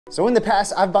So in the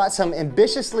past, I've bought some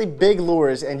ambitiously big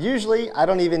lures, and I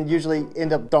don't even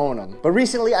end up throwing them. But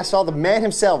recently I saw the man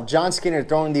himself, John Skinner,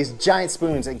 throwing these giant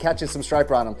spoons and catching some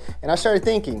striper on them. And I started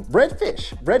thinking,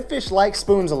 redfish like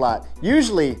spoons a lot.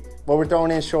 Usually what we're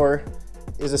throwing inshore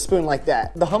is a spoon like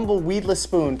that. The humble weedless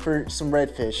spoon for some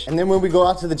redfish. And then when we go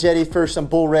out to the jetty for some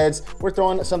bull reds, we're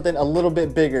throwing something a little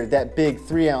bit bigger, that big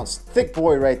 3-ounce thick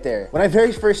boy right there. When I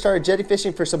very first started jetty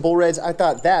fishing for some bull reds, I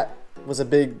thought that was a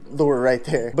big lure right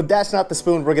there. But that's not the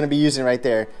spoon we're gonna be using right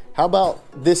there. How about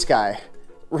this guy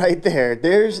right there?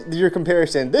 There's your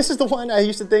comparison. This is the one I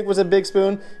used to think was a big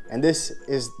spoon, and this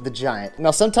is the giant. Now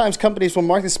sometimes companies will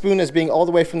mark the spoon as being all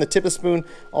the way from the tip of the spoon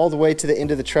all the way to the end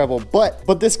of the treble,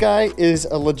 but this guy is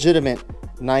a legitimate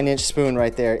 9-inch spoon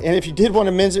right there. And if you did want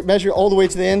to measure all the way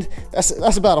to the end,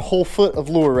 that's about a whole foot of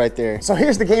lure right there. So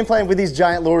here's the game plan with these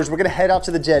giant lures. We're gonna head out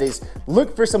to the jetties,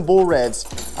 look for some bull reds.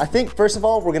 I think first of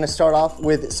all, we're gonna start off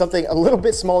with something a little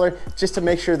bit smaller just to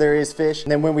make sure there is fish.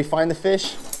 And then when we find the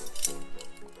fish,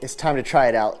 it's time to try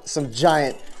it out. Some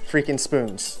giant freaking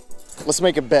spoons. Let's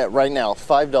make a bet right now,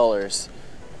 $5.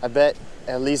 I bet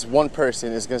at least one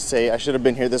person is gonna say, I should have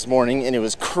been here this morning and it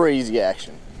was crazy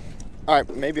action. All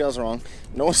right, maybe I was wrong.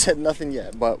 No one said nothing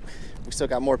yet, but we still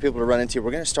got more people to run into.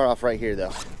 We're gonna start off right here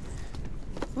though.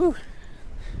 Woo.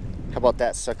 How about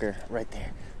that sucker right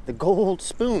there? The gold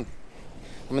spoon.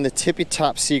 I'm in the tippy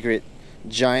top secret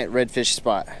giant redfish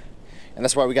spot. And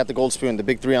that's why we got the gold spoon, the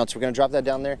big 3-ounce. We're gonna drop that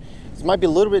down there. This might be a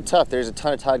little bit tough. There's a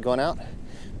ton of tide going out,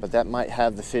 but that might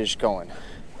have the fish going.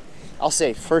 I'll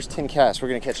say first 10 casts, we're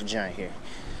gonna catch a giant here.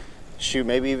 Shoot,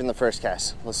 maybe even the first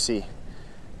cast. Let's see.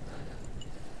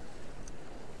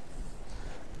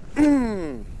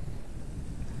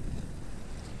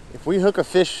 If we hook a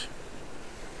fish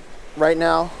right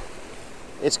now,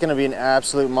 it's gonna be an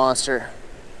absolute monster.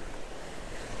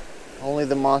 Only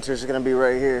the monsters are gonna be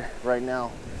right here, right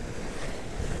now.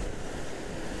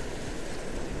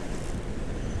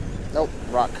 Nope,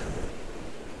 rock.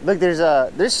 Look,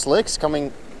 there's slicks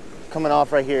coming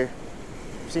off right here.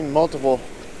 I've seen multiple.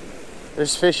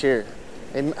 There's fish here.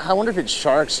 I wonder if it's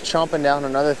sharks chomping down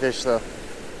another fish though.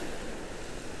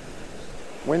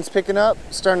 Wind's picking up,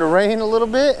 it's starting to rain a little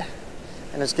bit,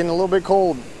 and it's getting a little bit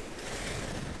cold.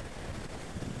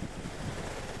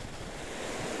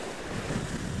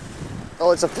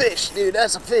 Oh, it's a fish, dude,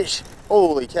 that's a fish.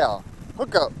 Holy cow.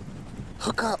 Hook up,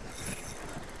 hook up.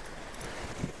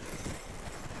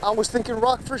 I was thinking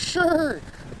rock for sure.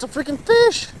 It's a freaking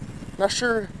fish. Not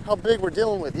sure how big we're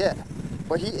dealing with yet,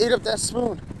 but he ate up that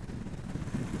spoon.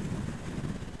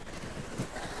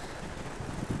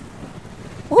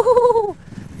 Woo!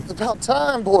 It's about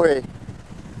time, boy.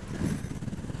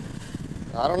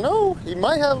 I don't know. He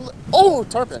might have. Oh,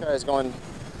 tarpon. This guy's going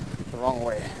the wrong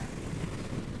way.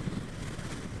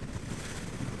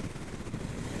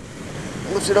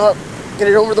 Lift it up, get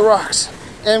it over the rocks.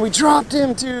 And we dropped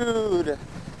him, dude.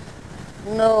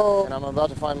 No. And I'm about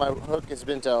to find my hook is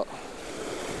bent out.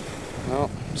 No,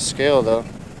 scale though.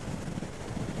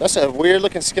 That's a weird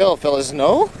looking scale, fellas.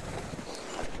 No?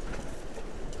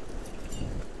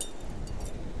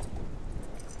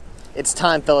 It's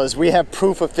time, fellas. We have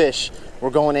proof of fish. We're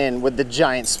going in with the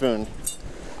giant spoon.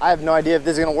 I have no idea if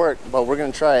this is gonna work, but we're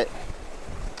gonna try it.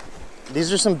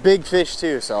 These are some big fish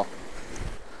too, so.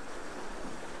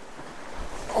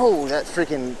 Oh, that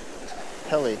freaking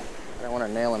heli. I don't want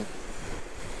to nail him.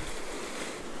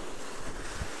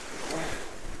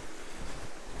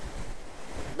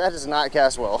 That does not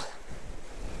cast well.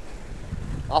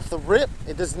 Off the rip,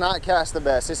 it does not cast the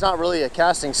best. It's not really a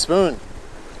casting spoon,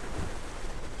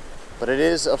 but it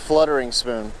is a fluttering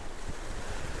spoon.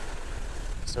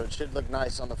 So it should look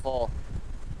nice on the fall.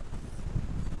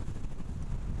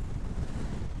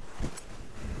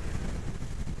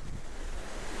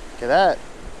 Look at that.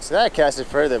 So that casted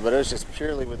further, but it was just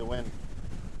purely with the wind.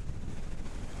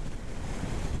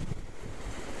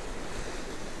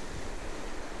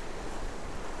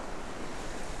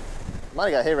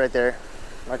 Might have got hit right there.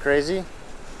 Am I crazy?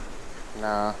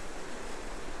 Nah.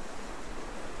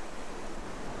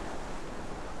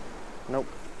 Nope.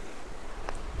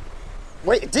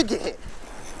 Wait, it did get hit.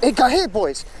 It got hit,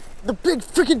 boys. The big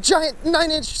freaking giant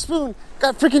 9-inch spoon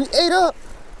got freaking ate up.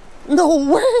 No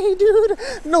way, dude.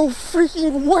 No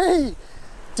freaking way.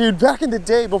 Dude, back in the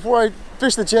day, before I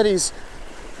fished the jetties,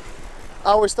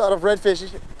 I always thought of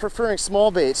redfish preferring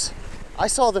small baits. I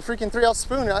saw the freaking 3-ounce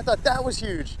spoon and I thought that was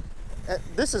huge.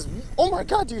 This is, oh my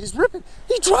God, dude, he's ripping.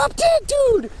 He dropped it,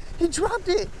 dude. He dropped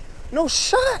it. No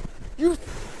shot. You're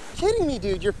kidding me,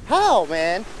 dude. You're foul,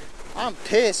 man. I'm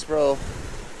pissed, bro.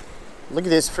 Look at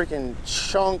this freaking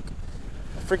chunk,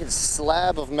 a freaking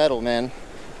slab of metal, man.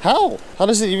 How? How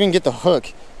does it even get the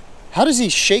hook? How does he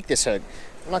shake this hook?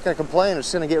 I'm not gonna complain, I'm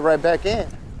just gonna get right back in.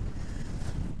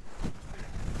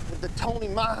 With the Tony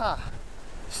Maja,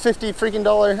 $50 freaking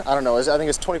dollar, I don't know, I think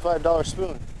it's $25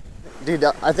 spoon. Dude,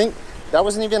 I think that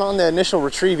wasn't even on the initial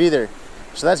retrieve either.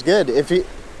 So that's good. If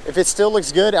it still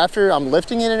looks good after I'm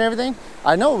lifting it and everything,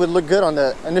 I know it would look good on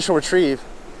the initial retrieve.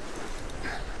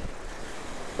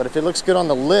 But if it looks good on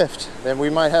the lift, then we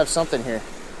might have something here.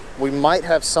 We might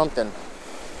have something.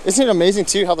 Isn't it amazing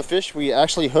too how the fish we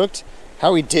actually hooked,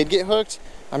 how he did get hooked?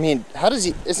 I mean, how does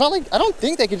he, it's not like, I don't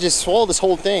think they could just swallow this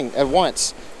whole thing at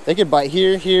once. They could bite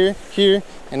here, here, here,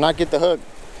 and not get the hook.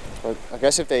 But I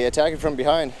guess if they attack it from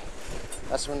behind,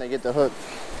 that's when they get the hook.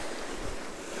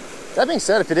 That being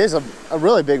said, if it is a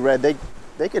really big red,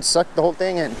 they could suck the whole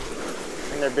thing in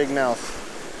their big mouth.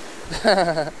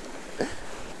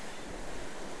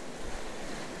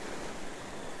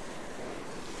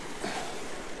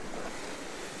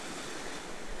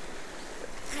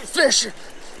 Fish!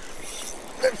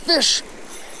 Fish!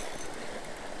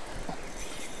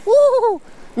 Woo!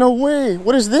 No way!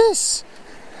 What is this?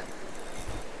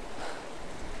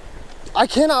 I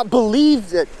cannot believe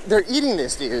that they're eating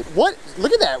this, dude. What?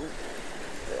 Look at that.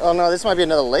 Oh no, this might be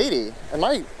another lady. Am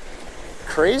I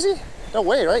crazy? No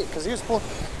way, right? Because he was pulling.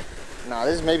 Nah,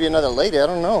 this is maybe another lady. I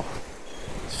don't know.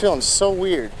 It's feeling so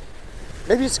weird.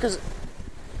 Maybe it's because.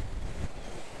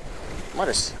 I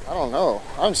don't know.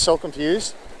 I'm so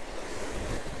confused.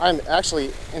 I'm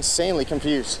actually insanely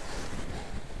confused.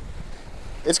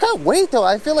 It's got weight though.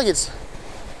 I feel like it's.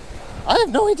 I have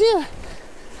no idea.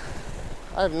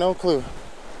 I have no clue.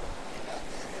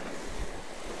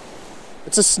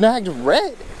 It's a snagged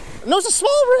red. No, it's a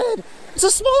small red. It's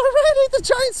a smaller red. It's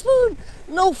a giant spoon.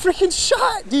 No freaking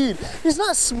shot, dude. He's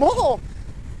not small.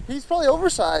 He's probably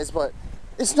oversized, but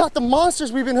it's not the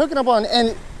monsters we've been hooking up on.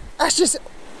 And that's just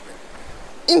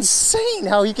insane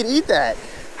how he can eat that.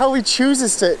 How he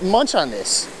chooses to munch on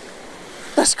this.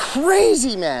 That's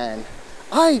crazy, man.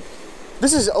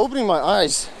 This is opening my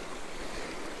eyes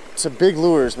to big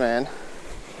lures, man.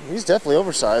 He's definitely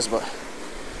oversized, but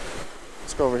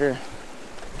let's go over here.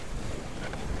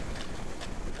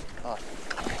 Oh.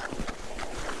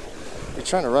 You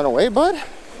trying to run away, bud?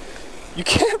 You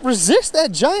can't resist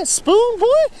that giant spoon,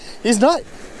 boy. He's not,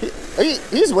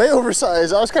 he's way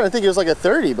oversized. I was kind of thinking it was like a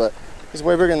 30, but he's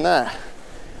way bigger than that.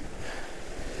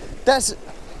 That's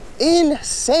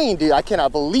insane, dude. I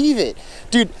cannot believe it.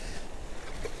 Dude,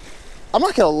 I'm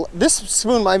not gonna, this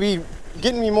spoon might be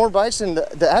getting me more bites than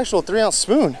the actual 3-ounce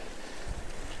spoon.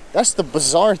 That's the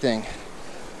bizarre thing.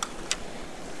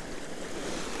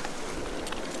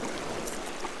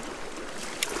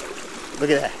 Look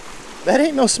at that. That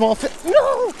ain't no small fish.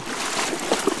 No!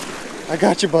 I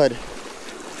got you, bud.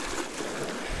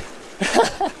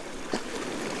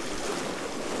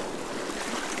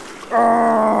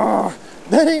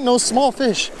 That ain't no small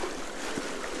fish.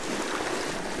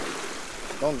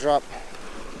 Don't drop.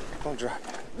 Don't drop.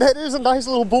 That is a nice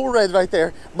little bull red right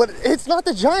there, but it's not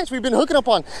the giants we've been hooking up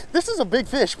on. This is a big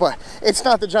fish, but it's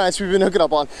not the giants we've been hooking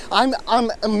up on.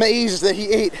 I'm amazed that he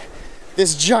ate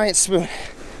this giant spoon.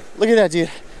 Look at that, dude.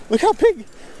 Look how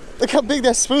big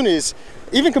that spoon is,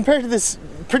 even compared to this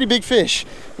pretty big fish.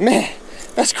 Man,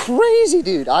 that's crazy,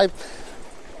 dude. I'm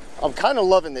kind of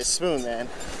loving this spoon, man.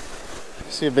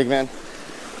 See you, big man.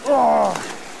 Oh.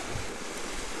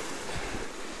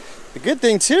 The good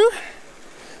thing too,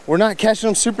 we're not catching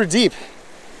them super deep,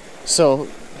 so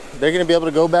they're gonna be able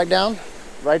to go back down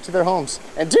right to their homes.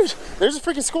 And dude, there's a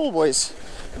freaking school, boys.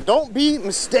 Don't be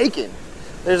mistaken.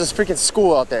 There's this freaking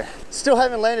school out there. Still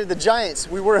haven't landed the giants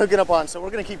we were hooking up on, so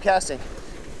we're gonna keep casting.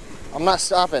 I'm not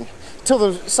stopping till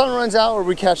the sun runs out or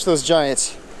we catch those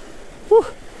giants. Whew.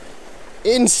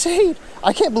 Insane.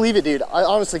 I can't believe it, dude. I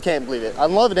honestly can't believe it.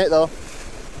 I'm loving it though.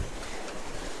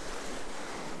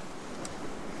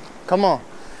 Come on.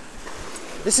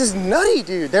 This is nutty,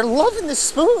 dude. They're loving this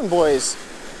spoon, boys.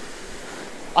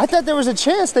 I thought there was a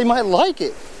chance they might like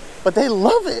it, but they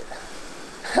love it.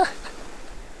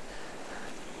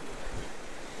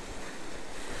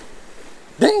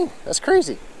 Dang, that's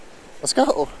crazy. Let's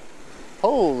go.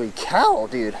 Holy cow,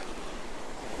 dude.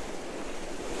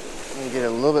 Let me get it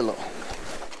a little bit low.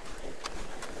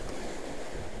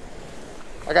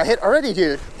 I got hit already,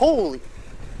 dude. Holy.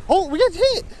 Oh, we got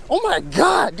hit. Oh my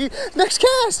God, dude. Next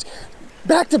cast.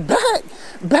 Back to back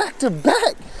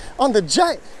on the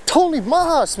giant Tony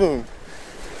Maja spoon.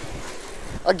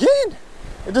 Again,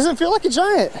 it doesn't feel like a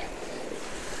giant.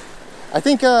 I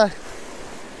think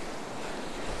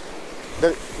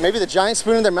maybe the giant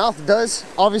spoon in their mouth does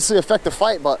obviously affect the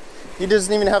fight, but he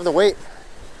doesn't even have the weight.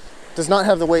 Does not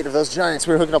have the weight of those giants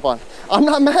we were hooking up on. I'm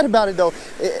not mad about it though.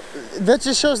 that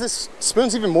just shows this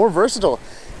spoon's even more versatile.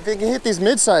 They can hit these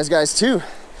mid-sized guys too.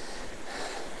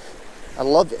 I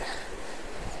love it.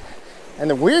 And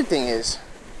the weird thing is,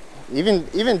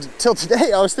 even till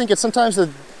today, I was thinking sometimes the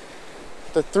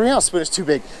 3-ounce spoon is too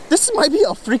big. This might be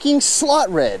a freaking slot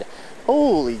red.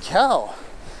 Holy cow.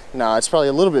 Nah, it's probably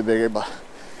a little bit bigger, but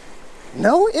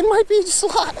no, it might be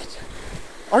slot.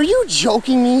 Are you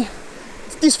joking me?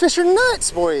 These fish are nuts,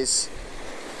 boys.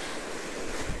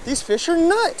 These fish are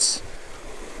nuts.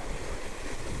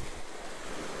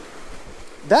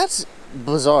 That's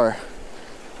bizarre.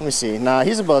 Let me see. Nah,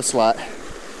 he's above slot.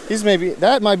 He's maybe,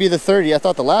 that might be the 30. I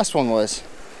thought the last one was.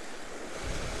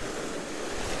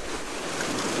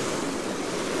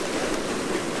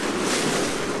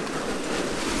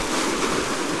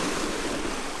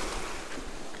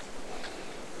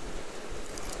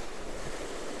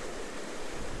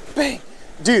 Bang.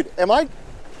 Dude, am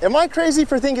I crazy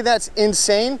for thinking that's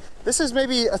insane? This is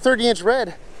maybe a 30-inch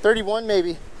red, 31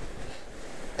 maybe.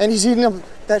 And he's eating up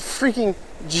that freaking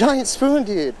giant spoon,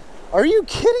 dude. Are you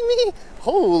kidding me?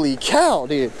 Holy cow,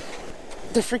 dude.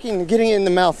 They're freaking getting it in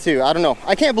the mouth too. I don't know.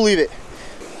 I can't believe it.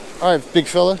 All right, big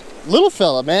fella. Little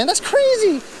fella, man, that's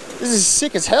crazy. This is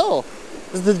sick as hell.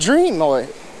 This is the dream, boy.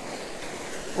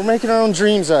 We're making our own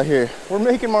dreams out here. We're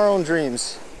making our own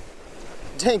dreams.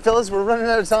 Dang, fellas, we're running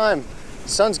out of time.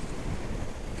 Sun's,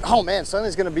 oh man, sun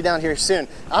is gonna be down here soon.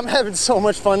 I'm having so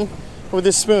much fun with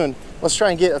this spoon. Let's try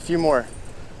and get a few more.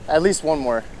 At least one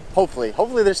more, hopefully.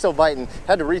 Hopefully they're still biting.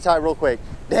 Had to retie real quick.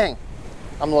 Dang,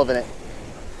 I'm loving it.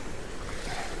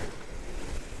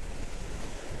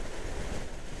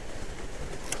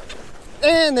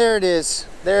 And there it is,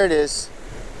 there it is.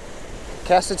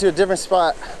 Cast it to a different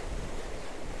spot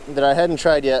that I hadn't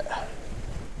tried yet.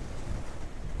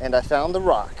 And I found the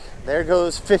rock. There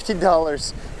goes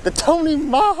 $50. The Tony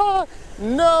Maja,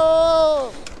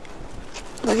 no!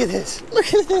 Look at this,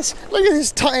 look at this, look at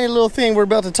this tiny little thing we're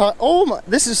about to talk. Oh my,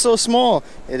 this is so small.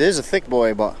 It is a thick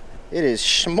boy, but it is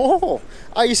small.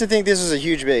 I used to think this was a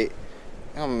huge bait.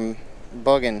 I'm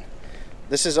bugging.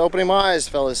 This is opening my eyes,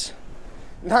 fellas.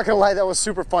 Not gonna lie, that was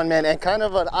super fun, man, and kind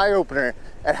of an eye-opener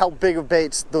at how big of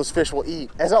baits those fish will eat.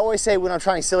 As I always say when I'm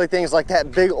trying silly things like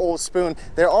that big old spoon,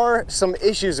 there are some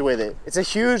issues with it. It's a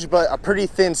huge but a pretty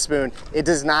thin spoon. It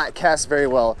does not cast very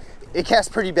well. It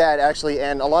casts pretty bad actually,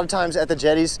 and a lot of times at the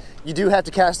jetties, you do have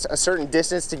to cast a certain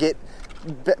distance to get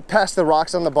past the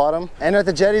rocks on the bottom. And at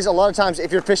the jetties, a lot of times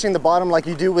if you're fishing the bottom like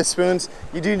you do with spoons,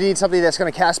 you do need something that's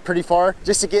gonna cast pretty far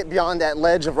just to get beyond that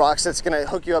ledge of rocks that's gonna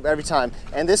hook you up every time.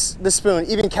 And this spoon,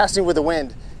 even casting with the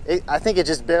wind, I think it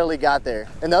just barely got there.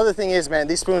 And the other thing is, man,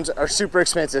 these spoons are super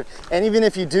expensive. And even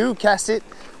if you do cast it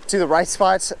to the right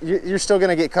spots, you're still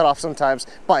gonna get cut off sometimes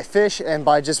by fish and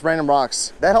by just random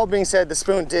rocks. That all being said, the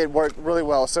spoon did work really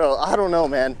well. So I don't know,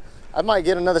 man. I might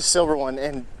get another silver one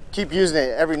and keep using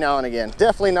it every now and again.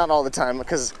 Definitely not all the time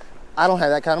because I don't have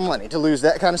that kind of money to lose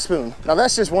that kind of spoon. Now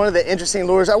that's just one of the interesting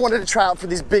lures I wanted to try out for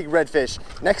these big redfish.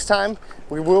 Next time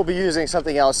we will be using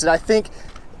something else that I think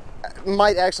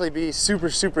might actually be super,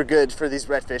 super good for these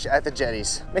redfish at the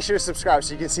jetties. Make sure to subscribe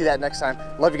so you can see that next time.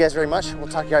 Love you guys very much. We'll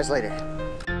talk to you guys later.